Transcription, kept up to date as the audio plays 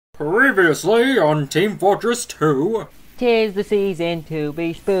Previously on Team Fortress 2. 'Tis the season to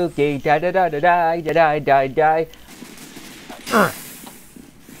be spooky. Da da da da da da da da.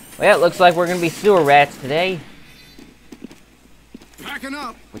 Well, it looks like we're gonna be sewer rats today, Packing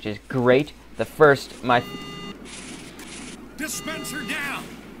up. which is great. The first, my Dispenser down.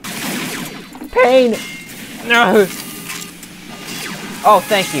 pain. No. Oh,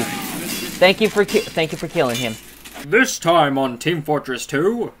 thank you. Thank you for killing him. This time on Team Fortress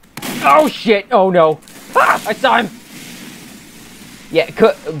 2. Oh shit! Oh no! Ah! I saw him. Yeah,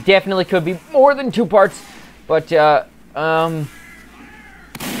 definitely could be more than 2 parts, but ouch!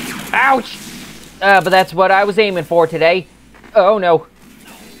 But that's what I was aiming for today. Oh no!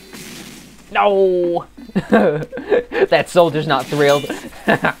 No! That soldier's not thrilled.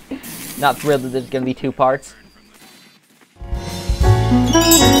 Not thrilled that there's gonna be 2 parts.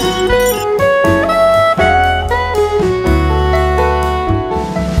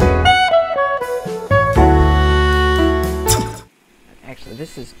 Actually,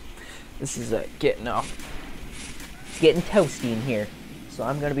 this is getting toasty in here. So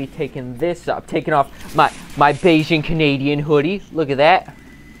I'm gonna be taking this up, taking off my Bayesian Canadian hoodie. Look at that.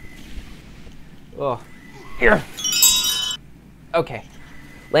 Oh, here. Okay,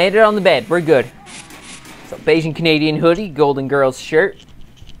 landed on the bed. We're good. So Bayesian Canadian hoodie, Golden Girls shirt,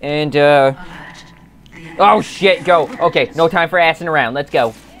 and oh shit, go. Okay, no time for assing around. Let's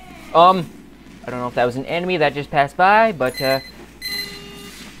go. I don't know if that was an enemy that just passed by, but okay,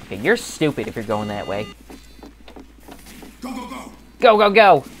 you're stupid if you're going that way. Go, go, go. Go, go,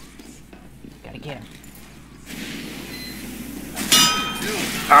 go. Gotta get him.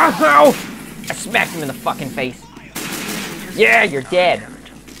 Oh! I smacked him in the fucking face. Yeah, you're dead.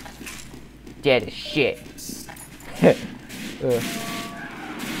 Dead as shit.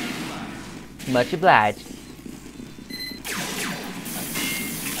 Much obliged.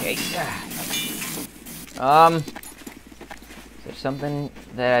 Okay. Is there something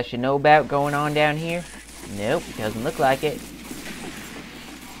that I should know about going on down here? Nope, doesn't look like it.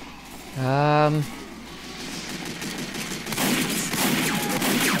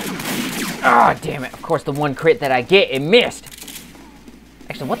 Oh, damn it. Of course, the one crit that I get, it missed.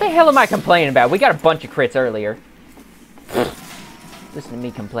 Actually, what the hell am I complaining about? We got a bunch of crits earlier. Listen to me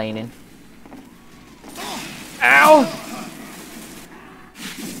complaining. Ow!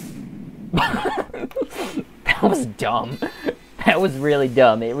 That was dumb. That was really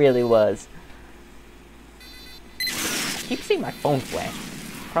dumb. It really was. I keep seeing my phone flash.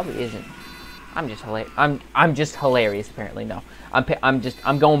 Probably isn't. I'm just hilarious. I'm just hilarious. Apparently, no. I'm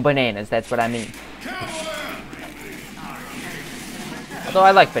going bananas. That's what I mean. Although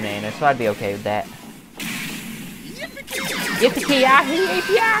I like bananas, so I'd be okay with that.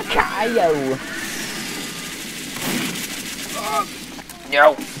 Yippee-ki-yay-ki-yo!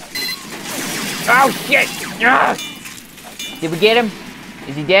 No! Oh shit! Ah! Did we get him?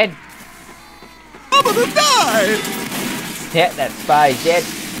 Is he dead? I'm gonna die. Yeah, that spy is dead.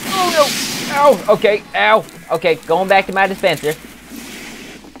 Oh no! Ow! Okay, ow! Okay, going back to my dispenser.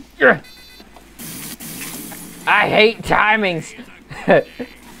 I hate timings!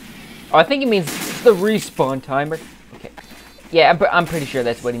 Oh, I think he means the respawn timer. Okay. Yeah, I'm pretty sure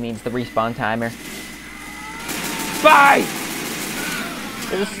that's what he means, the respawn timer. Spy!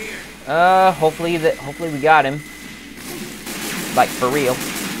 Hopefully we got him. Like, for real.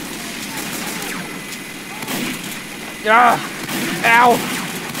 Ah! Ow!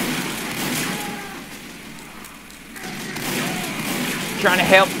 Trying to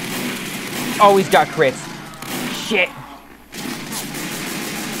help. Oh, he's got crits. Shit.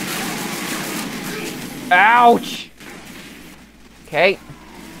 Ouch! Okay.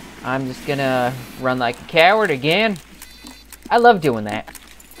 I'm just gonna run like a coward again. I love doing that.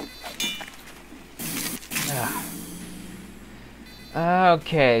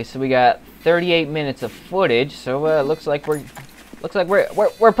 Okay, so we got 38 minutes of footage, so looks like we're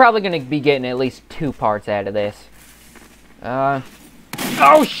probably gonna be getting at least 2 parts out of this. Oh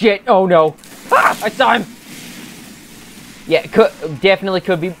shit! Oh no! Ah! I saw him. Yeah, definitely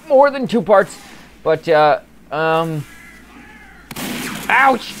could be more than 2 parts, but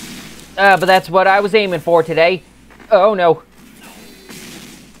ouch! But that's what I was aiming for today. Oh no!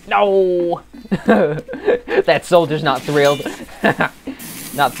 No! That soldier's not thrilled.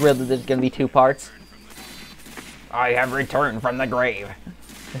 Not thrilled that there's gonna be 2 parts. I have returned from the grave.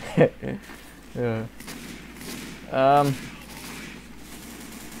 Is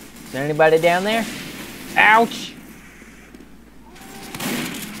there anybody down there? Ouch!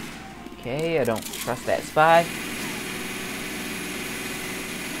 Okay, I don't trust that spy.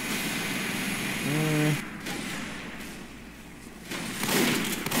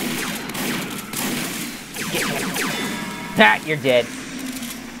 Ha! You're dead.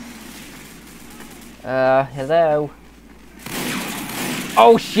 Hello.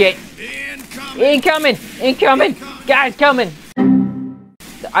 Oh shit! Incoming! Incoming! Guys, coming!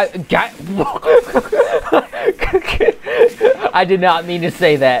 I did not mean to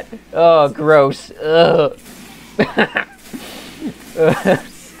say that. Oh, gross.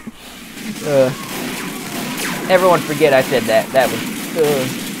 Everyone forget I said that. That was...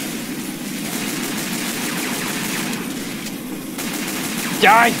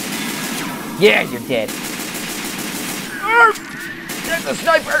 Die! Yeah, you're dead. There's a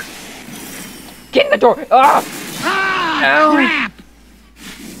sniper! Get in the door! Ah! Crap!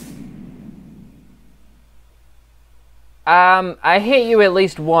 I hit you at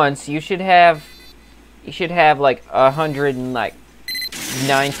least once. You should have like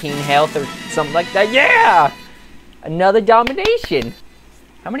 119 health or something like that. Yeah! Another domination.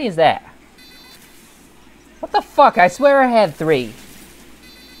 How many is that? What the fuck? I swear I had 3.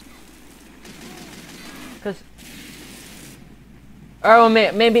 Oh,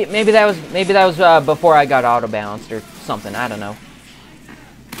 maybe that was before I got auto balanced or something. I don't know.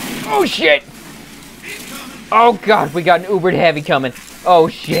 Oh shit! Oh god, we got an ubered heavy coming. Oh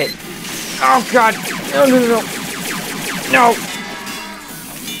shit! Oh god! No, no, no, no!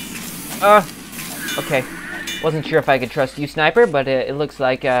 No! Okay. Wasn't sure if I could trust you, sniper, but it looks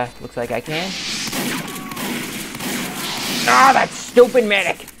like I can. Ah, that stupid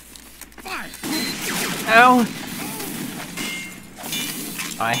medic! Ow!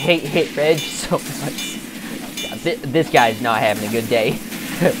 I hate hit reg so much. God, this guy's not having a good day.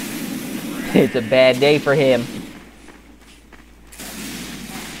 It's a bad day for him.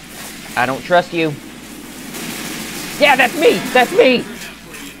 I don't trust you. Yeah, that's me! That's me!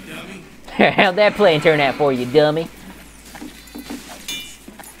 How'd that plan turn out for you, dummy?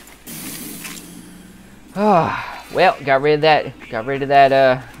 Ah, well, got rid of that. Got rid of that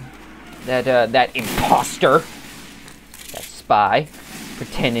imposter. That spy.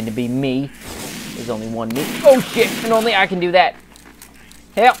 Pretending to be me. There's only one me. Oh shit! And only I can do that.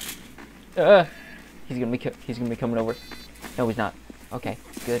 Help! He's gonna be coming over. No, he's not. Okay,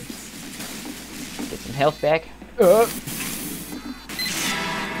 good. Get some health back.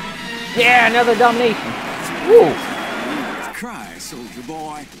 Yeah, another domination. Woo! Cry, soldier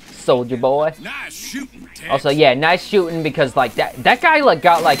boy. Soldier boy. Nice shooting, Tex. Also, yeah, nice shooting because like that guy like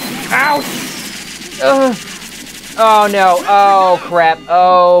got like ouch. Oh no! Oh crap!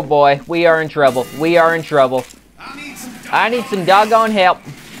 Oh boy, we are in trouble. We are in trouble. I need some doggone help.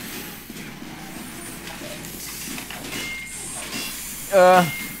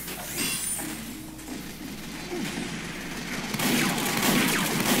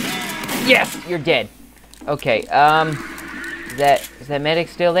 Yes, you're dead. Okay. Is that medic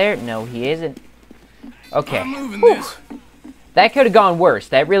still there? No, he isn't. Okay. Whew. That could have gone worse.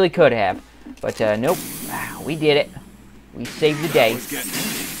 That really could have. But nope. We did it. We saved the day.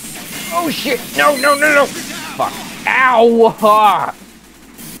 Oh shit! No, no, no, no! Fuck. Ow!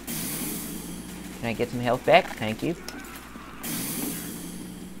 Can I get some health back? Thank you.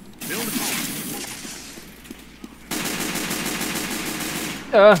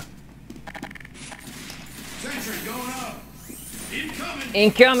 Sentry going up.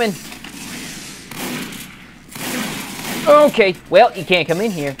 Incoming! Okay, well, you can't come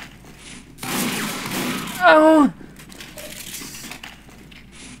in here. Oh!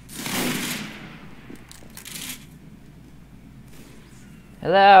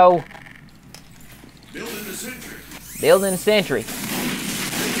 Hello? Building the sentry. Building a sentry.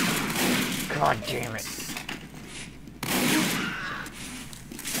 God damn it.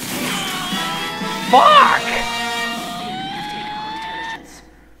 Fuck!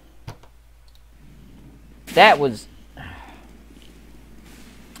 That was...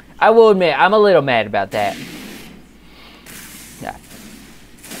 I will admit, I'm a little mad about that. Yeah.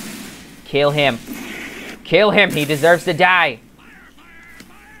 Kill him. Kill him. He deserves to die.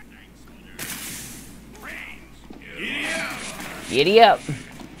 Giddy up.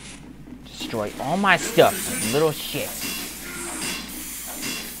 Destroy all my stuff, little shit.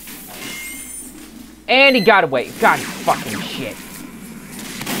 And he got away. God fucking shit.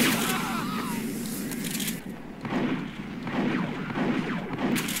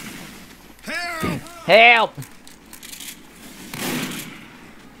 Help!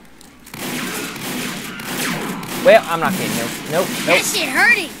 Well, I'm not kidding. Nope. Nope. That shit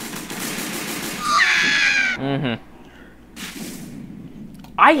hurting. Mm-hmm.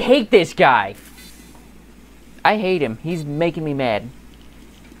 I hate this guy. I hate him. He's making me mad.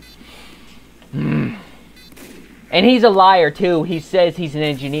 And he's a liar, too. He says he's an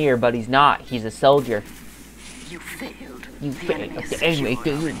engineer, but he's not. He's a soldier. You failed. you fan of the anime.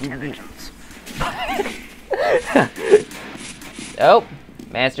 Oh,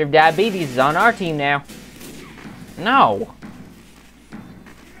 Master of Diabetes is on our team now. No.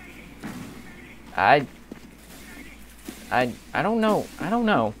 I don't know. I don't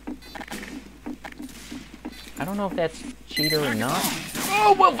know. I don't know if that's cheater or not.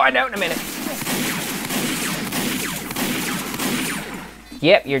 Oh, we'll find out in a minute.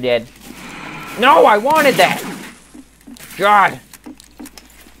 Yep, you're dead. No, I wanted that. God.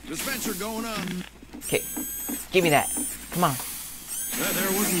 Dispenser going up. Okay, give me that. Come on.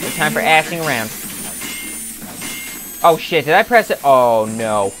 There wasn't It's time for assing around. Oh shit, did I press it? Oh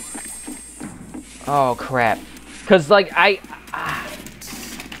no. Oh crap. Cause like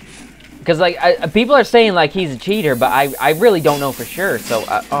people are saying like he's a cheater, but I really don't know for sure. So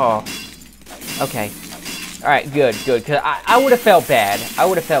oh, okay. All right, good. Cause I would have felt bad. I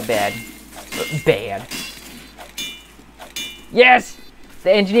would have felt bad. Bad. Yes,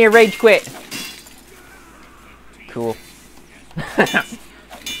 the engineer rage quit. Cool.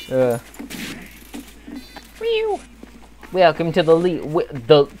 Welcome to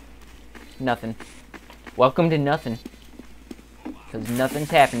the nothing. Welcome to nothing. Because nothing's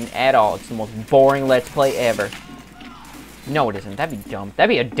happening at all. It's the most boring Let's Play ever. No, it isn't. That'd be dumb. That'd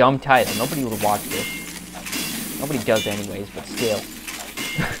be a dumb title. Nobody would watch this. Nobody does anyways, but still.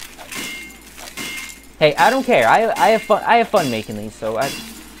 Hey, I don't care. I have fun. I have fun making these. So as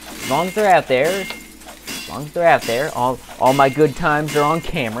long as they're out there, all my good times are on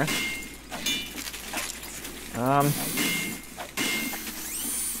camera.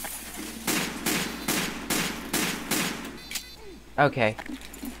 Okay.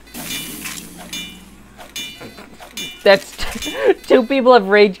 That's two people have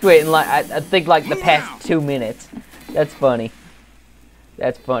rage quit in like I think like the past 2 minutes. That's funny.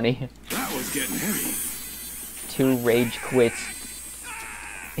 That's funny. That was getting heavy. 2 rage quits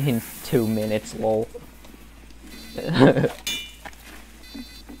in 2 minutes, lol.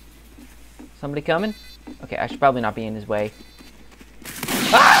 Somebody coming? Okay, I should probably not be in his way.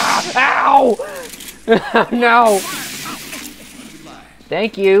 Ah! Ow! No!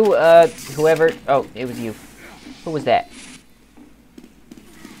 Thank you, whoever. Oh, it was you. Who was that?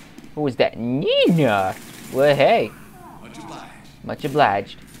 Who was that? Nina! Well, hey. Much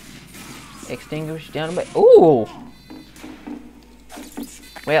obliged. Extinguish down by. Ooh!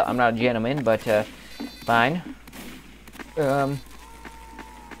 Well, I'm not a gentleman, but, fine.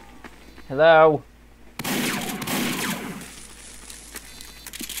 Hello?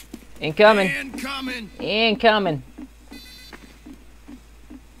 Incoming! Incoming!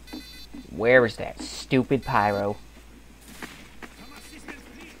 Where is that stupid pyro?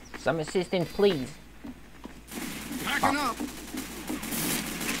 Some assistance, please. Packing up.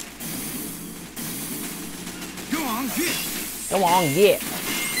 Go on, get. Go on, get.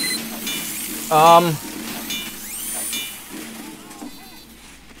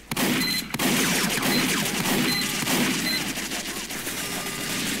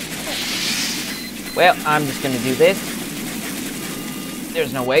 Well, I'm just gonna do this.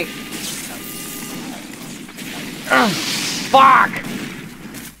 There's no way. Fuck!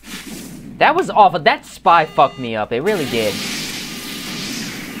 That was awful. That spy fucked me up. It really did.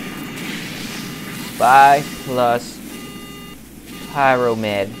 Spy plus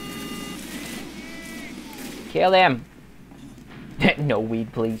pyromed. Kill them. No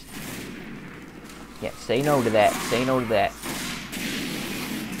weed, please. Yeah, say no to that. Say no to that.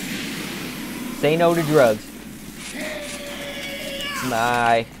 Say no to drugs.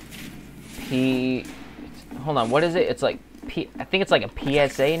 My hold on, what is it? It's like I think it's like a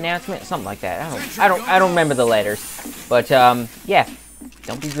PSA announcement, something like that. I don't remember the letters. But yeah,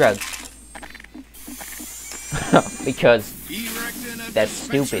 don't do drugs. Because that's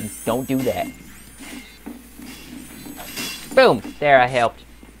stupid. Don't do that. Boom! There, I helped.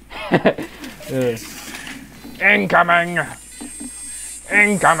 Incoming!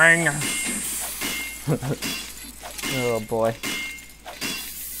 Incoming! Oh boy.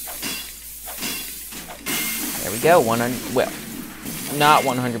 There we go, 100, well, not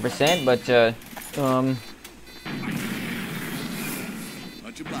 100%, but,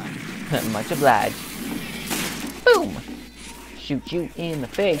 Much obliged. much obliged. Boom! Shoot you in the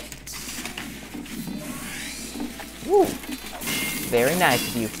face. Woo! Very nice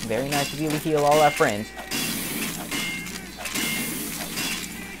of you. Very nice of you to heal all our friends.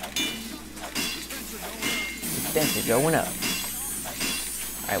 Dispenser going up.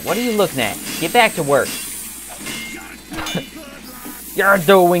 Alright, what are you looking at? Get back to work. You're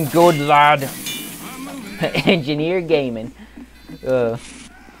doing good, lad. Engineer gaming.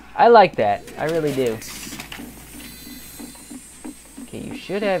 I like that. I really do.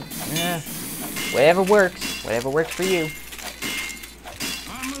 should have. Whatever works. Whatever works for you.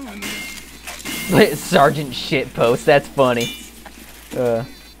 I'm moving this. Sergeant Shitpost. That's funny.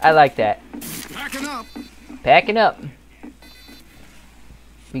 I like that. Packing up. Packing up.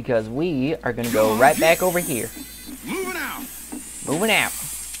 Because we are gonna go right back over here. Moving out. Moving out.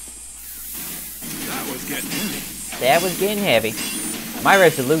 That was getting heavy. That was getting heavy. My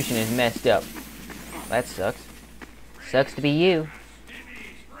resolution is messed up. That sucks. Sucks to be you.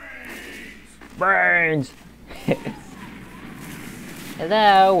 Brains!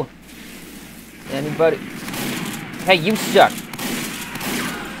 Hello? Anybody? Hey, you suck.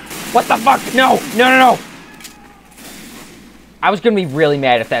 What the fuck? No! No, no, no! I was gonna be really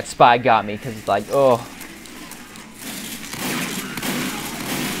mad if that spy got me, because it's like, oh.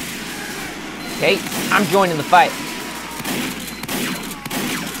 Okay, I'm joining the fight.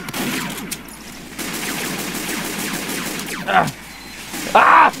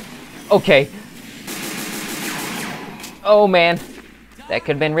 Ah! Okay. Oh, man. That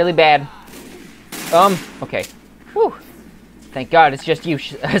could have been really bad. Okay. Whew. Thank God it's just you,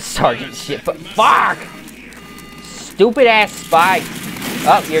 Sergeant Shit. But fuck! Stupid ass spy.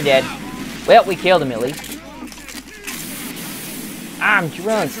 Oh, you're dead. Well, we killed him at least. I'm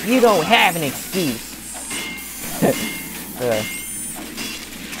drunk. You don't have an excuse.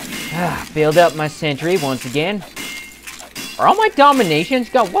 Build up my sentry once again. Are all my dominations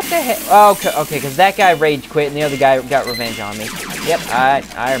gone? What the heck? Oh, okay, because that guy rage quit and the other guy got revenge on me. Yep,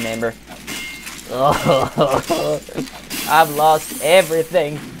 I remember. Oh, I've lost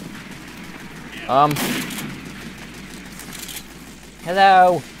everything.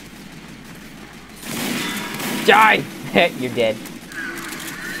 Hello. Die! You're dead.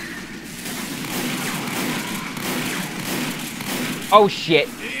 Oh shit.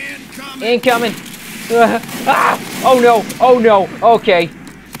 Incoming. Oh no. Oh no. Okay.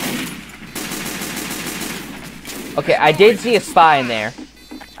 Okay, I did see a spy in there.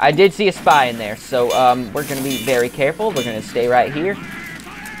 I did see a spy in there, so we're gonna be very careful. We're gonna stay right here.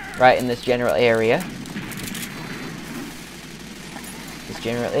 Right in this general area. This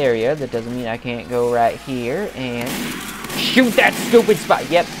general area, that doesn't mean I can't go right here and shoot that stupid spy.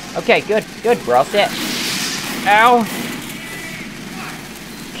 Yep. Okay, good, good. We're all set. Ow.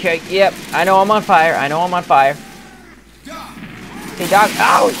 Okay, yep. I know I'm on fire. I know I'm on fire. Hey, dog.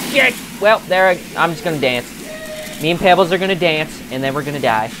 Oh, shit. Well, there. I'm just gonna dance. Me and Pebbles are gonna dance, and then we're gonna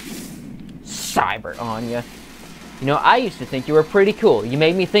die. Cyber on ya. You know, I used to think you were pretty cool. You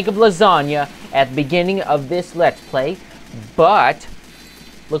made me think of lasagna at the beginning of this Let's Play, but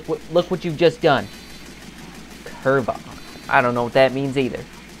look what you've just done. Curve on. I don't know what that means either.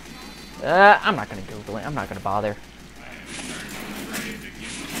 I'm not gonna Google it. I'm not gonna bother.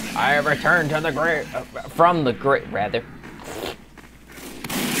 I have returned to the grave, from the grave, rather.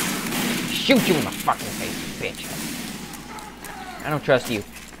 Shoot you in the fucking face, bitch. I don't trust you.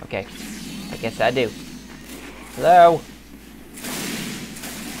 Okay, I guess I do. Hello?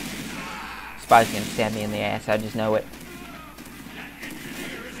 Spy's gonna stab me in the ass, I just know it.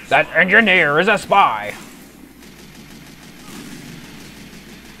 That engineer is a spy!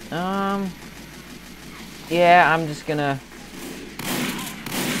 Yeah, I'm just gonna...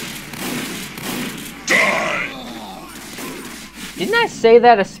 Didn't I say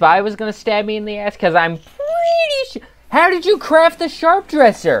that a spy was gonna stab me in the ass? Because I'm pretty sure... How did you craft the sharp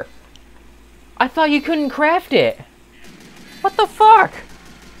dresser? I thought you couldn't craft it. What the fuck?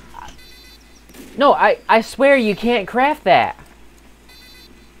 No, I swear you can't craft that.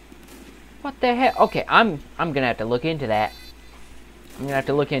 What the heck? Okay, I'm gonna have to look into that. I'm gonna have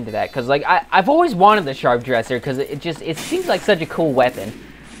to look into that because like I've always wanted the sharp dresser because it seems like such a cool weapon.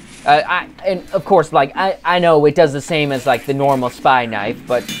 And of course, like I know it does the same as like the normal spy knife,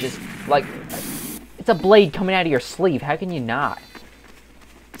 but just like it's a blade coming out of your sleeve. How can you not?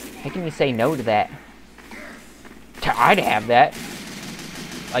 How can you say no to that? I'd have that.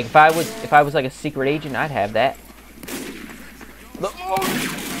 Like if I was like a secret agent, I'd have that.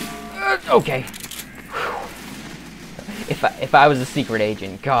 Okay. If I was a secret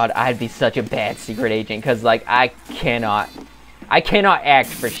agent, God, I'd be such a bad secret agent because like I cannot act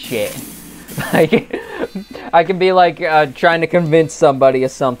for shit. Like I can be like trying to convince somebody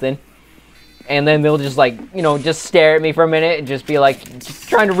of something, and then they'll just like, you know, just stare at me for a minute and just be like, just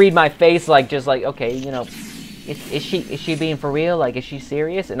trying to read my face, like just like, okay, you know, is she being for real? Like, is she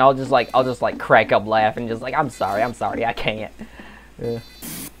serious? And I'll just like crack up laughing, just like, I'm sorry, I can't.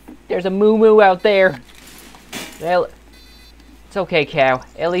 There's a moo-moo out there. Well, it's okay, cow.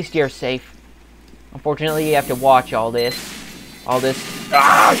 At least you're safe. Unfortunately, you have to watch all this. Oh,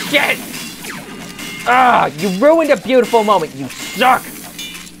 shit! Ah, you ruined a beautiful moment. You suck!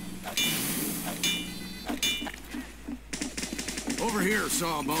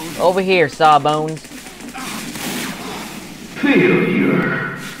 Sawbones. Over here, Sawbones.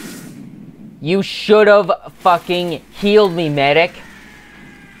 Failure. You should have fucking healed me, medic.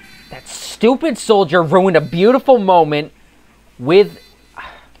 That stupid soldier ruined a beautiful moment with...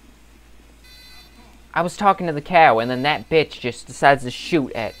 I was talking to the cow, and then that bitch just decides to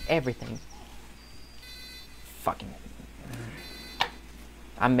shoot at everything. Fucking...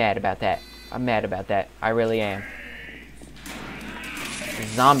 I'm mad about that. I'm mad about that. I really am.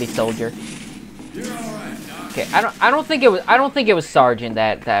 Zombie soldier. Okay, I don't think it was Sergeant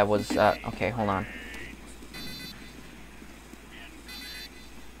that was okay, hold on.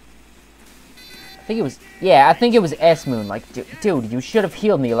 I think it was S-Moon. Like, dude, you should have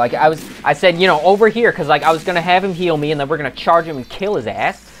healed me. Like, I said, you know, over here, because, like, I was going to have him heal me, and then we're going to charge him and kill his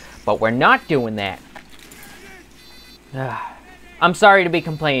ass. But we're not doing that. I'm sorry to be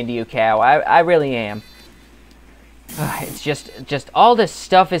complaining to you, Cow. I really am. It's just all this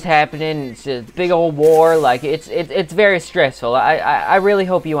stuff is happening. It's a big old war. Like, it's very stressful. I really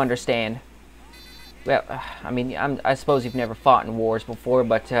hope you understand. Well, I mean, I suppose you've never fought in wars before,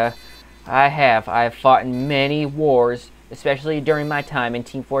 but, I have fought in many wars, especially during my time in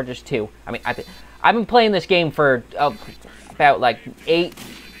Team Fortress 2. I mean, I've been playing this game for about like 8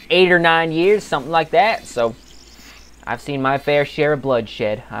 or 9 years, something like that. So I've seen my fair share of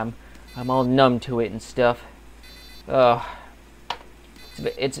bloodshed. I'm all numb to it and stuff.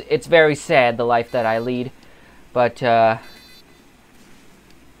 It's very sad, the life that I lead, but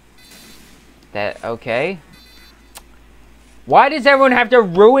okay. Why does everyone have to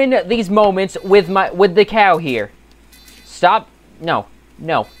ruin these moments with the cow here? Stop. No.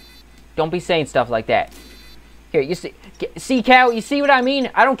 Don't be saying stuff like that. Here, you see, cow, you see what I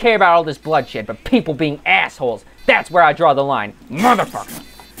mean? I don't care about all this bloodshed, but people being assholes. That's where I draw the line. Motherfucker.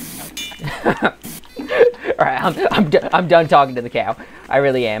 Alright, I'm done talking to the cow. I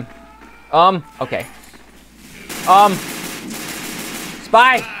really am. Okay.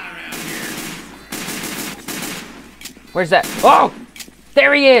 Spy! Where's that? Oh!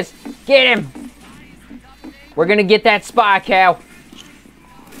 There he is! Get him! We're gonna get that spy, cow.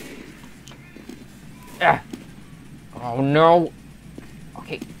 Oh, no.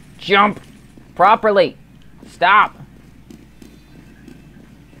 Okay, jump properly. Stop.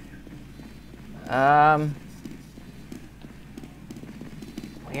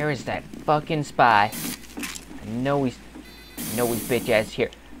 Where is that fucking spy? I know he's bitch ass here.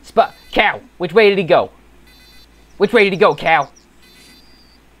 Spy, cow, which way did he go? Which way did he go, cow?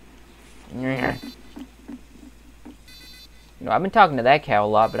 You know, I've been talking to that cow a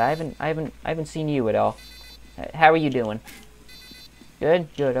lot, but I haven't seen you at all. How are you doing? Good?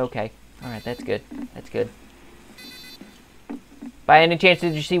 Good, okay. Alright, that's good. That's good. By any chance,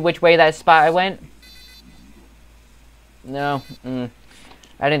 did you see which way that spy went? No?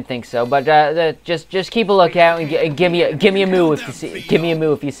 I didn't think so, but just keep a lookout and give me a moo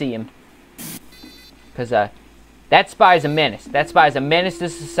if you see him. Cause that spy's a menace. That spy's a menace to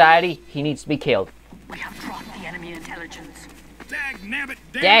society. He needs to be killed. We have dropped the enemy intelligence. Dag-nabbit,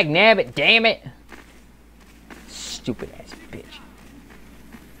 Dag-nabbit, damn it! Stupid ass bitch.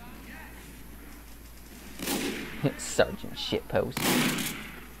 Sergeant shitpost.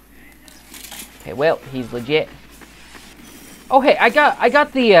 Okay, well, he's legit. Oh hey, I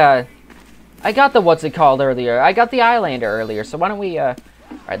got the what's it called earlier. I got the Islander earlier, so why don't we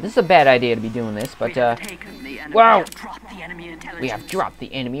alright, this is a bad idea to be doing this, but wow! We have dropped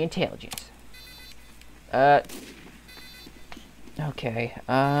the enemy intelligence. Okay,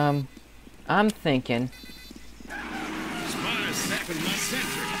 I'm thinking.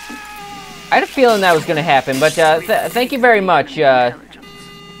 I had a feeling that was gonna happen, but thank you very much,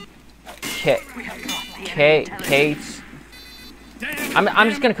 Kates. I'm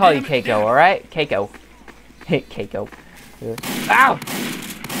just gonna call you Keiko, alright? Keiko. Keiko. Ow!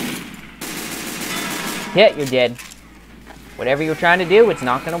 Yeah, you're dead. Whatever you're trying to do, it's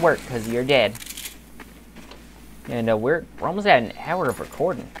not gonna work, because you're dead. And we're almost at an hour of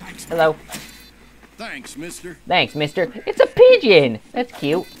recording. Hello. Thanks, mister. Thanks, mister. It's a pigeon! That's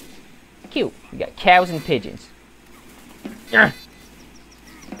cute. Cute. We got cows and pigeons. Yeah,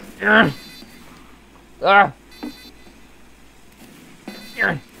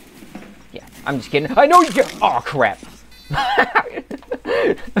 I'm just kidding. I know you. Oh crap!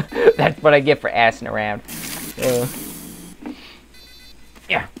 That's what I get for assing around.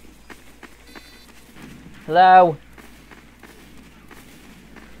 Yeah. Hello.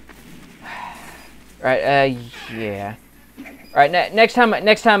 Right. Yeah. All right. Next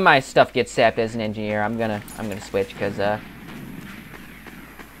time my stuff gets sapped as an engineer, I'm gonna switch because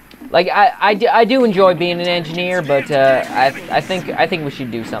Like I do enjoy being an engineer, but I think we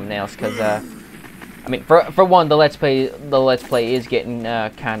should do something else because I mean for one the let's play is getting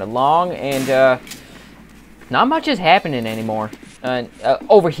kind of long and not much is happening anymore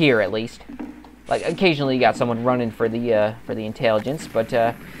over here at least. Like occasionally you got someone running for the intelligence, but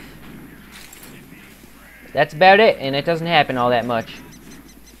that's about it, and it doesn't happen all that much.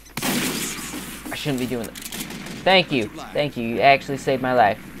 I shouldn't be doing that. Thank you. You actually saved my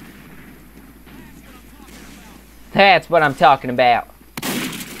life. That's what I'm talking about.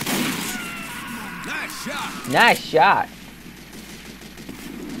 Nice shot. Nice shot.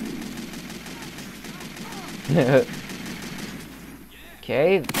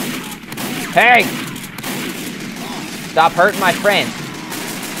 Okay. Hey! Stop hurting my friends.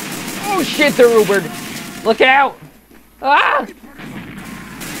 Oh shit, they're Ubered. Look out! Ah!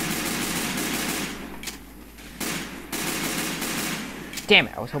 Damn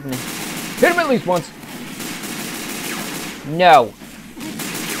it, I was hoping to hit him at least once. No.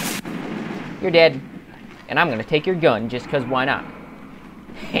 You're dead. And I'm gonna take your gun just cause why not?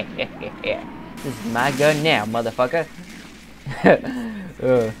 This is my gun now, motherfucker.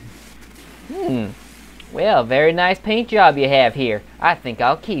 Well, very nice paint job you have here. I think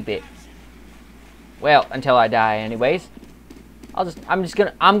I'll keep it. Well, until I die anyways.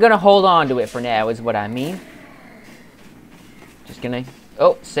 I'm gonna hold on to it for now is what I mean. Just gonna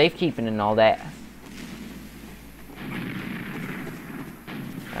safekeeping and all that.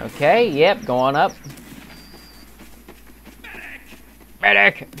 Okay, yep, go on up.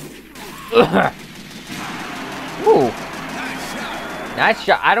 Medic! Ugh. Ooh. Nice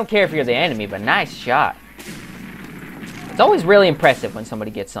shot. I don't care if you're the enemy, but nice shot. It's always really impressive when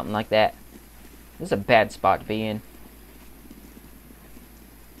somebody gets something like that. This is a bad spot to be in.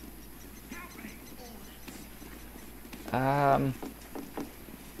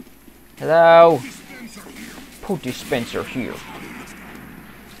 Hello? Put dispenser here.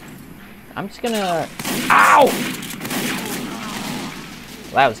 I'm just gonna... Ow!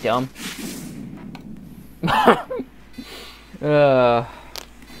 Well, that was dumb.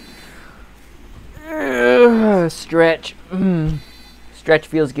 Stretch. Stretch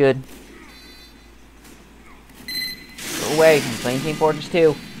feels good. Go away. I'm playing Team Fortress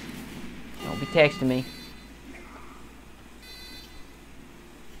 2. Don't be texting me.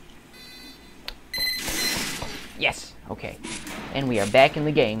 Yes. Okay. And we are back in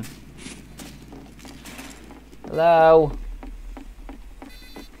the game. Hello.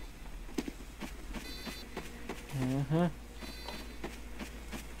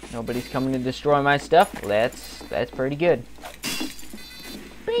 Nobody's coming to destroy my stuff. That's pretty good.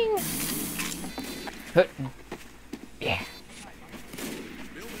 Bing. Yeah.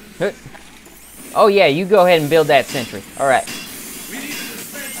 Oh yeah, you go ahead and build that sentry. All right.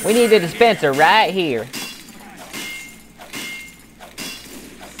 We need a dispenser right here.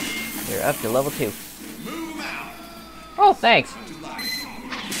 You're up to level 2. Oh, thanks.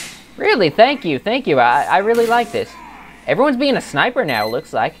 Really, thank you. I really like this. Everyone's being a sniper now, it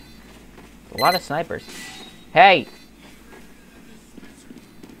looks like. A lot of snipers. Hey!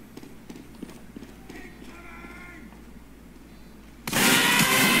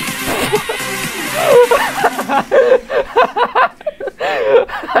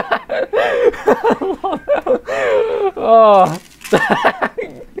 Oh.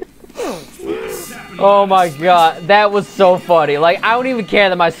 Oh my god, that was so funny. Like, I don't even care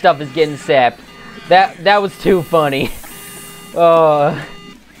that my stuff is getting sapped. That was too funny.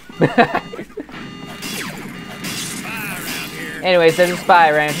 Anyways, there's a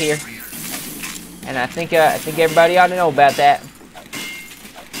spy around here, and I think everybody ought to know about that.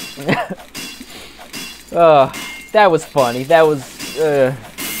 That was funny. That was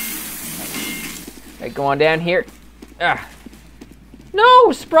right, go on down here. No,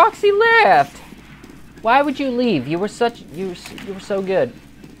 Sproxy left. Why would you leave? You were so good.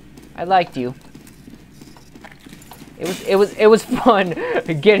 I liked you. It was fun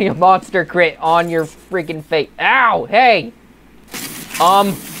getting a monster crit on your freaking face. Ow! Hey!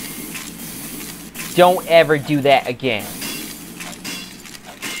 Don't ever do that again.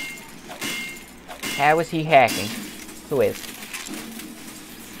 How is he hacking? Who is?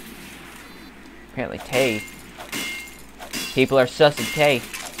 Apparently Tay. People are sus of Tay.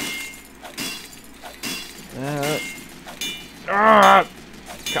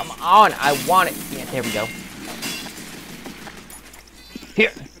 Come on, I want it. Yeah, there we go.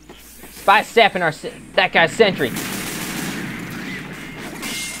 Here. Spy sapping that guy's sentry.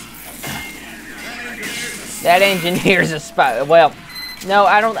 That engineer's a spy. Well, no,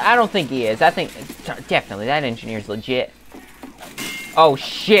 I don't think he is. I think definitely that engineer's legit. Oh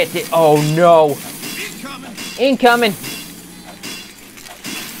shit! Oh no! Incoming. Incoming!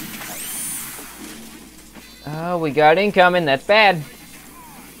 Oh, we got incoming. That's bad.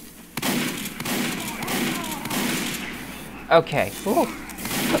 Okay. Ooh.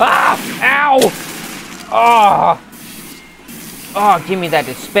 Ah! Ow! Oh! Oh, give me that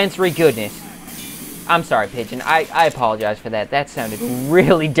dispensary goodness. I'm sorry, Pigeon. I apologize for that. That sounded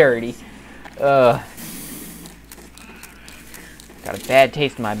really dirty. Got a bad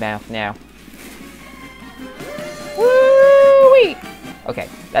taste in my mouth now. Woo-wee! Okay,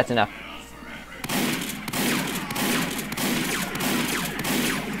 that's enough.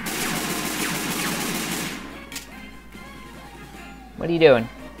 What are you doing?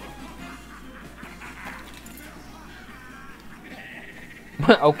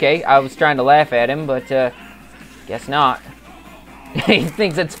 Okay, I was trying to laugh at him, but guess not. He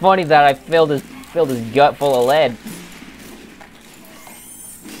thinks it's funny that I filled his gut full of lead.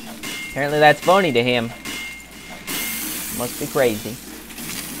 Apparently that's funny to him. Must be crazy.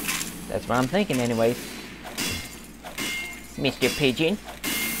 That's what I'm thinking anyways. Mr. Pigeon.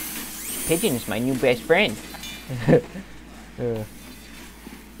 Pigeon is my new best friend.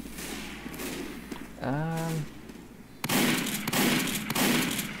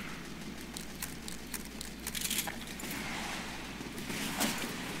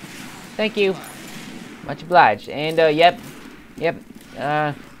 Thank you. Much obliged. And, yep.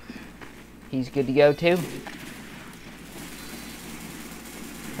 He's good to go, too.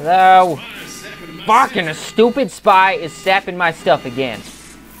 Hello? Fucking a stupid spy is sapping my stuff again.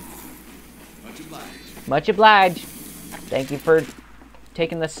 Much obliged. Much obliged. Thank you for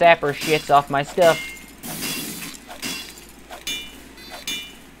taking the sapper shits off my stuff.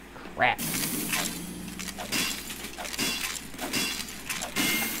 Crap.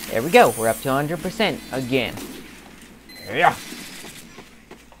 There we go. We're up to 100% again. Yeah.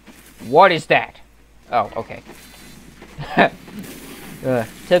 What is that? Oh, okay.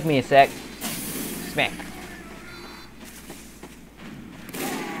 Took me a sec. Smack.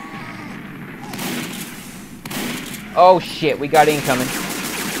 Oh shit, we got incoming.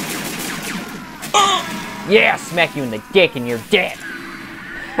 Yeah, smack you in the dick and you're dead.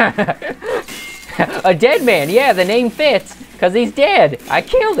 A dead man, yeah, the name fits. Because he's dead. I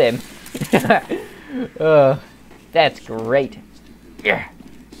killed him. That's great. Yeah.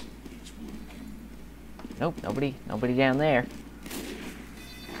 Nope, nobody down there.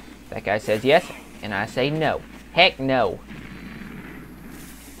 That guy says yes, and I say no. Heck no.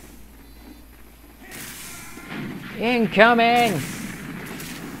 Incoming!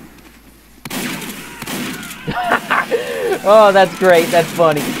 Oh, that's great. That's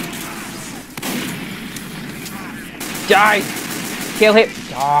funny. Die! Kill him!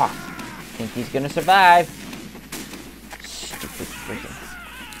 Ah! Think he's gonna survive. Stupid freaking.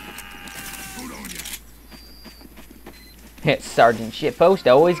 Sergeant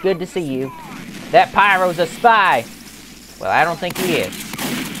Shitpost, always good to see you. That Pyro's a spy! Well, I don't think he is.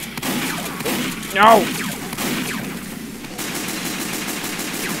 No!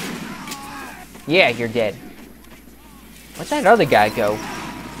 Yeah, you're dead. Where'd that other guy go?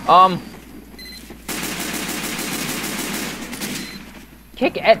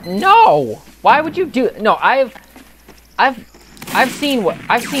 Kick at no! Why would you do? No, I've seen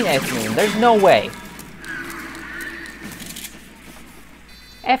S-Moon. There's no way.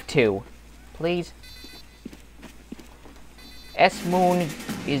 F2, please. S-Moon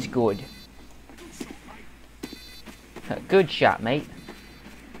is good. Good shot, mate.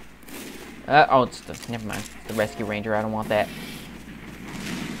 Oh, it's the, never mind. It's the Rescue Ranger. I don't want that.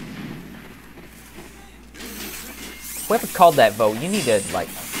 Whoever called that vote, you need to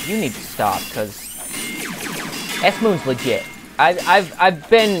stop, because S-Moon's legit. I've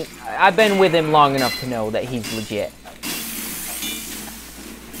been with him long enough to know that he's legit.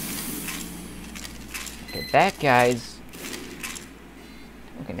 Okay, that guy's...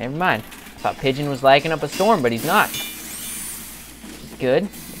 Okay, never mind. I thought Pigeon was lighting up a storm, but he's not. Which is good.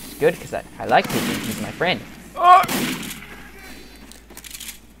 Which is good, because I like Pigeon. He's my friend.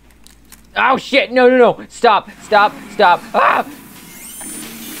 Oh shit! No, no, no! Stop! Stop! Stop! Ah!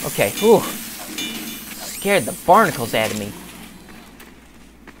 Okay, whew. Scared the barnacles out of me.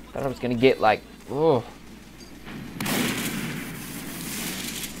 Thought I was gonna get like, oh.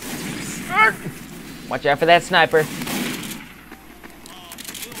 Watch out for that sniper.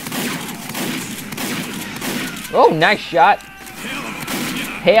 Oh, nice shot.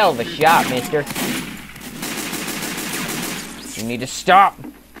 Hell of a shot, mister. You need to stop.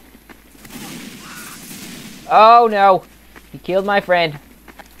 Oh no, he killed my friend.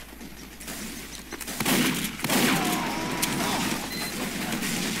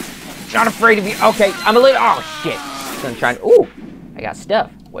 Not afraid of you. Okay, I'm a little. Oh shit! So I'm trying. Ooh, I got stuff.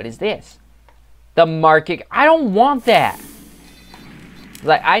 What is this? The market. I don't want that.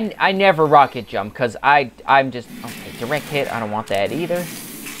 Like I never rocket jump because I'm just okay. Direct hit. I don't want that either.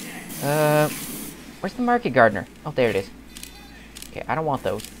 Where's the market gardener? Oh, there it is. Okay, I don't want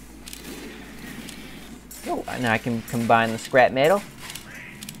those. Oh, now I can combine the scrap metal.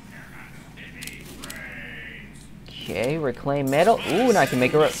 Okay, reclaim metal. Ooh, now I can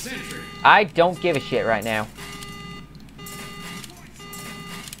make a. I don't give a shit right now.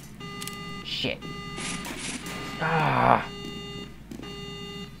 Shit. Ah.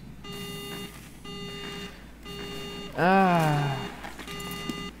 Ah.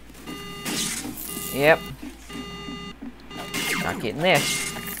 Yep. Not getting this.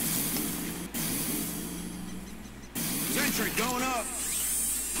 Sentry going up.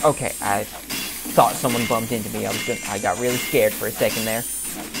 Okay, I thought someone bumped into me. I got really scared for a second there.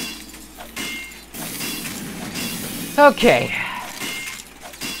 Okay.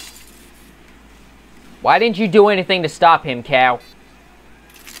 Why didn't you do anything to stop him, cow?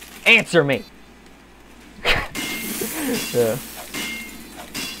 Answer me.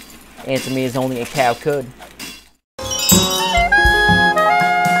 Answer me as only a cow could.